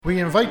We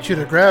invite you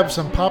to grab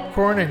some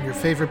popcorn and your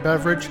favorite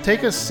beverage,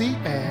 take a seat,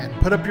 and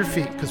put up your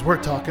feet, because we're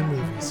talking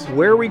movies.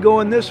 Where are we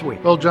going this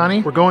week? Well,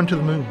 Johnny, we're going to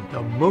the moon.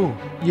 The moon.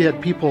 You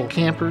had people,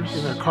 campers,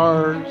 in their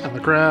cars, on the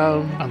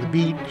ground, on the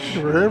beach.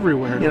 They were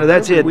everywhere. You know,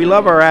 that's it. We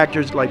love our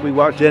actors like we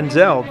watch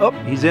Denzel. Oh,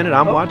 he's in it.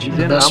 I'm watching. He's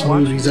in it. The best I'm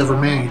watching. movies ever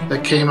made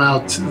that came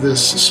out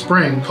this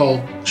spring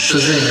called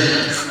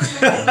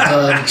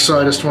Shazam. So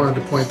I just wanted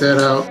to point that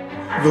out.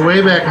 The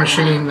Wayback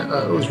Machine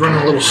was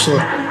running a little slow,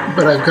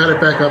 but I've got it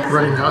back up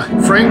running now.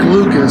 Frank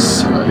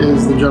Lucas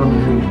is the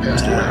gentleman who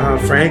passed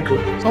away. Frank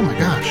Lucas. Oh my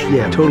gosh.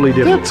 Yeah, totally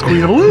different. That's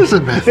Queen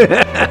Elizabeth.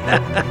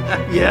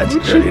 Yeah, it's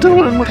What's she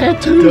doing with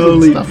tattoos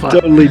totally, and stuff?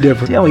 totally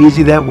different. See how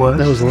easy that was?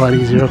 That was a lot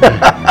easier.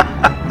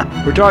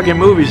 Okay. We're talking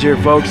movies here,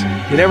 folks.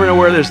 You never know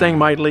where this thing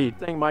might lead.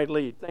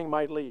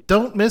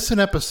 Don't miss an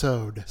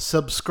episode.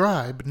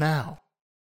 Subscribe now.